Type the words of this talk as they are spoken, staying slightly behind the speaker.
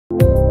Good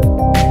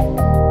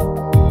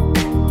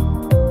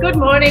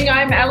morning,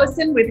 I'm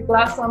Alison with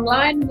Glass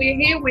Online. We're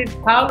here with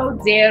Paolo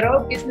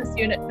Zero, Business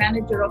Unit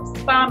Manager of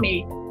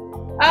Spami.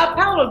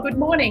 Paolo, good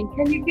morning.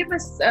 Can you give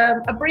us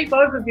a brief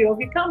overview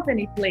of your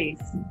company, please?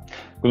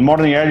 Good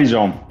morning,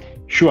 Alison.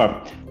 Sure.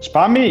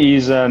 Spami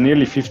is a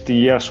nearly 50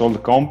 years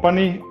old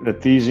company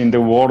that is in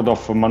the world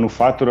of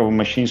manufacture of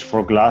machines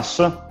for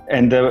glass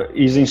and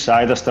is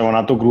inside the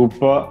Stevanato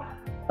Group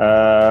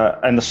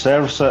and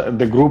serves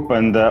the group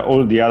and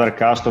all the other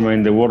customers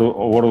in the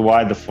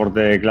worldwide for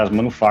the glass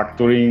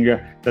manufacturing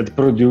that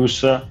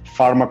produce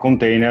pharma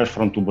containers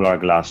from tubular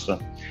glass.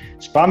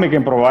 Spami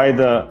can provide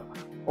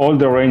all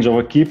the range of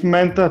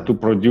equipment to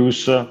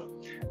produce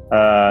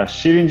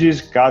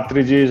syringes,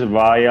 cartridges,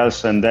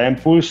 vials and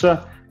ampoules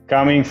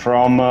coming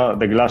from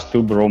the glass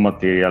tube raw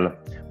material,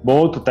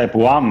 both type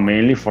 1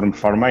 mainly from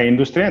pharma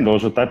industry and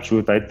also type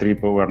 2, type 3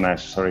 where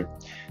necessary.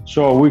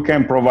 So we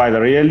can provide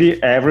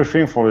really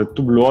everything for the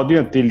tube loading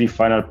until the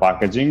final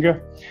packaging,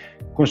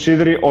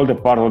 considering all the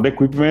part of the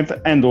equipment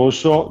and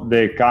also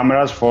the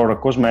cameras for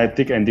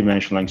cosmetic and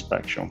dimensional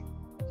inspection.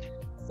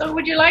 So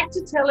would you like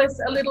to tell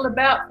us a little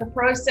about the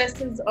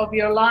processes of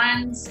your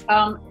lines,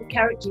 the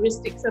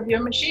characteristics of your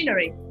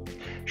machinery?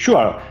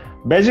 Sure.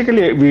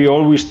 Basically, we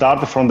always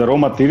start from the raw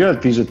material.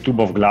 It is a tube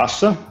of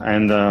glass,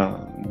 and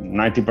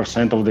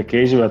 90% of the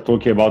cases we are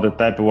talking about the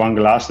type 1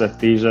 glass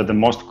that is the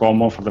most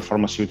common for the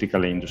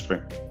pharmaceutical industry.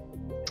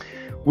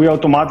 We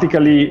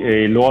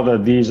automatically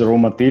load this raw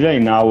material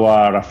in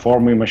our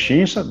forming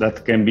machines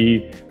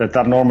that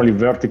are normally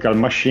vertical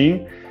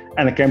machine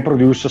and can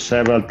produce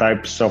several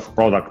types of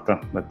product,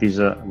 that is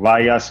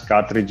vials,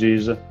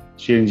 cartridges,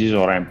 syringes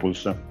or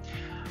ampoules.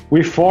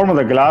 We form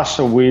the glass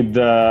with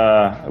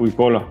we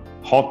call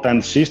hot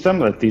end system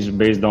that is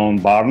based on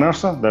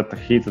burners that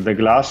heat the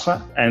glass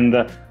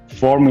and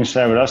form in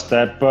several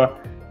steps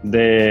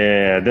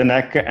the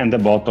neck and the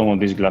bottom of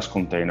this glass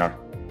container.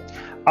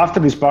 After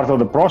this part of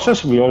the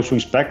process, we also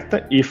inspect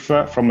if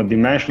from a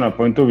dimensional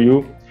point of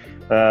view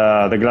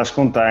the glass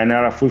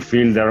container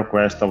fulfills the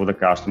request of the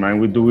customer, and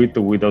we do it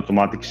with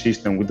automatic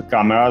system with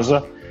cameras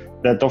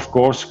that of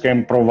course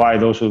can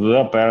provide also to the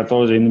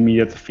operators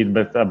immediate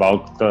feedback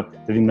about the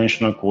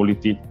dimensional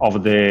quality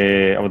of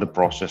the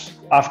process.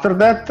 After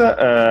that,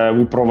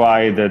 we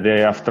provide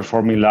the after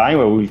forming line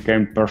where we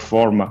can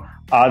perform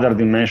other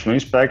dimensional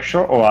inspection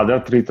or other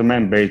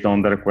treatment based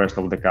on the request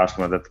of the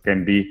customer. That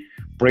can be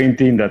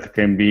printing, that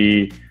can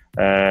be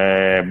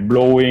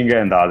blowing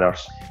and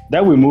others.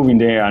 Then we move in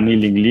the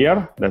annealing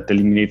layer that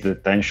eliminates the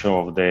tension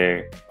of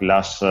the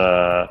glass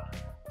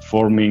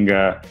forming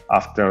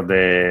after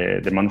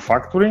the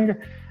manufacturing,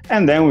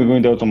 and then we go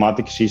in the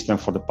automatic system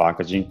for the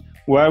packaging,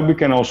 where we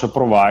can also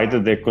provide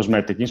the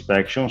cosmetic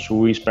inspection. So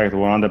we inspect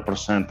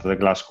 100% the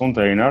glass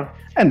container,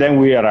 and then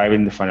we arrive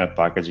in the final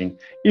packaging.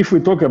 If we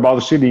talk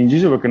about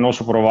syringes, we can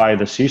also provide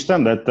a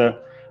system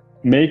that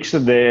makes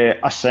the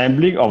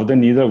assembly of the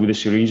needle with the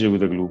syringe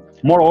with the glue.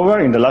 Moreover,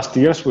 in the last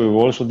years, we've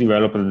also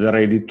developed the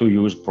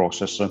ready-to-use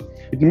process.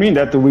 It means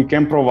that we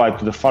can provide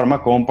to the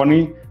pharma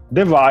company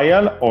the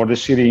vial or the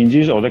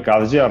syringes or the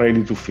cartridges are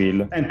ready to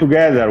fill. And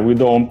together with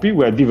OMPI,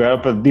 we have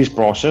developed this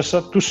process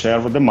to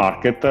serve the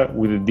market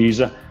with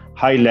these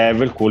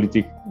high-level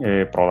quality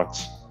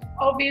products.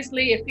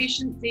 Obviously,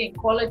 efficiency and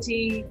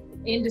quality,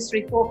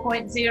 Industry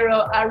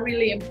 4.0 are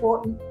really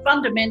important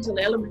fundamental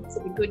elements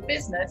of a good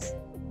business.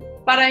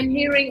 But I'm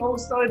hearing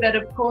also that,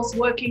 of course,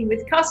 working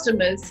with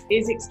customers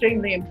is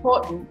extremely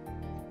important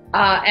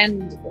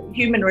and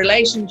human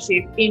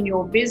relationship in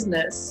your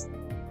business.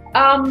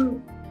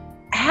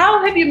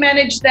 How have you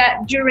managed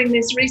that during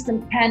this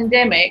recent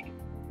pandemic?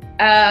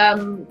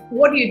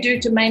 What do you do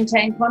to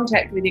maintain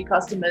contact with your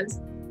customers?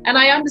 And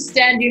I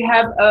understand you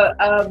have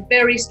a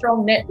very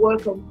strong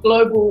network of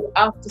global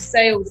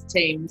after-sales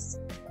teams.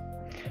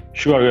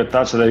 Sure, you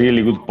touched a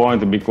really good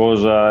point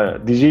because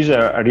this is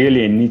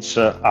really a niche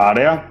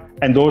area.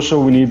 And also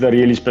we need a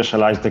really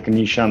specialized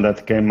technician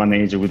that can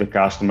manage with the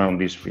customer on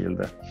this field.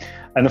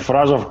 And for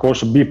us, of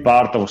course, be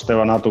part of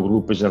Stevanato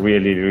Group is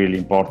really, really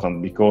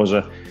important because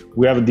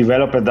we have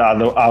developed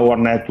our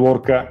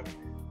network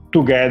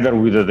together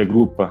with the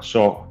group.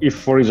 So if,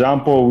 for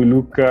example, we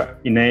look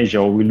in Asia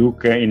or we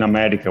look in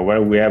America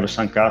where we have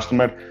some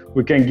customer,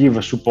 we can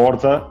give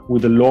support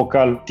with the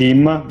local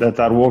team that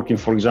are working,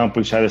 for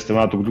example, inside the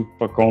Stevanato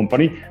Group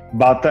company,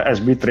 but has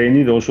been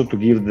trained also to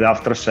give the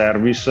after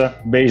service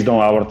based on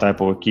our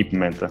type of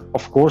equipment.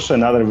 Of course,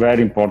 another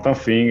very important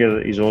thing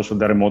is also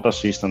the remote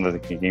assistance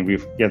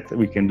that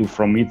we can do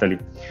from Italy.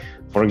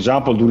 For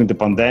example, during the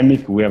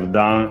pandemic, we have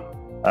done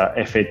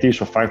FAT,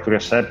 so factory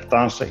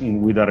acceptance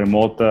with a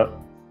remote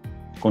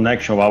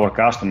connection of our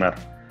customer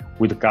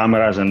with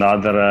cameras and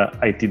other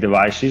IT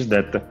devices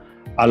that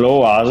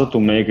allow us to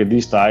make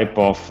this type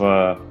of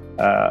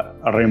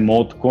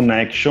remote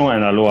connection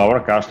and allow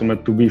our customer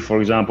to be, for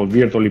example,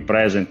 virtually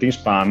present in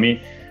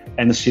Spami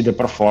and see the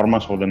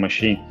performance of the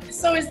machine.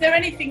 So is there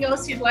anything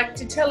else you'd like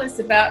to tell us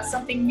about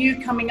something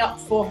new coming up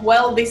for,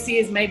 well, this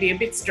year is maybe a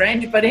bit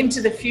strange, but into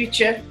the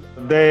future?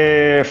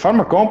 The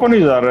pharma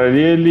companies are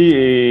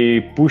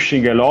really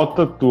pushing a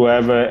lot to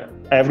have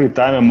every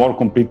time a more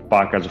complete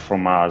package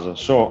from us.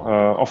 So,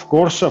 of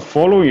course,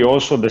 following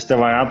also the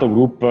Stevanato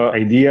Group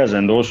ideas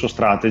and also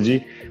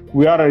strategy,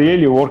 we are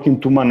really working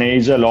to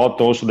manage a lot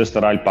also the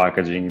sterile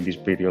packaging in this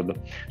period.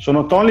 So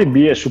not only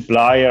be a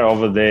supplier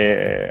of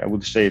the, I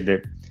would say,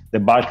 the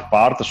bulk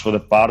part, so the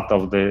part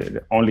of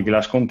the only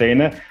glass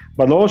container,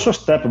 but also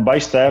step by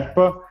step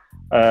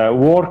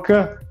work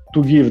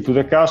to give to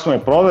the customer a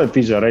product that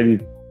is ready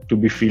to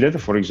be filled,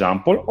 for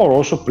example, or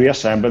also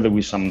pre-assembled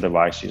with some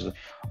devices.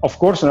 Of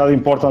course, another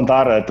important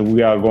area that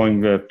we are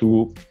going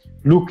to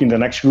look in the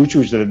next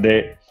future is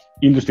the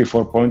Industry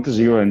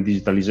 4.0 and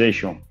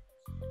digitalization.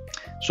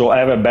 So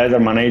have a better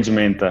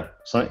management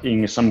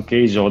in some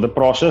cases of the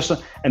process,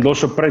 and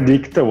also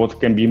predict what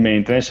can be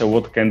maintenance and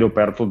what can the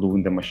operator do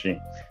in the machine.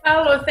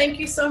 Paolo, thank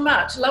you so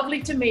much.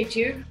 Lovely to meet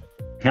you.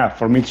 Yeah,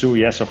 for me too.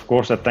 Yes, of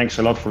course. Thanks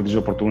a lot for this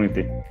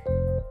opportunity.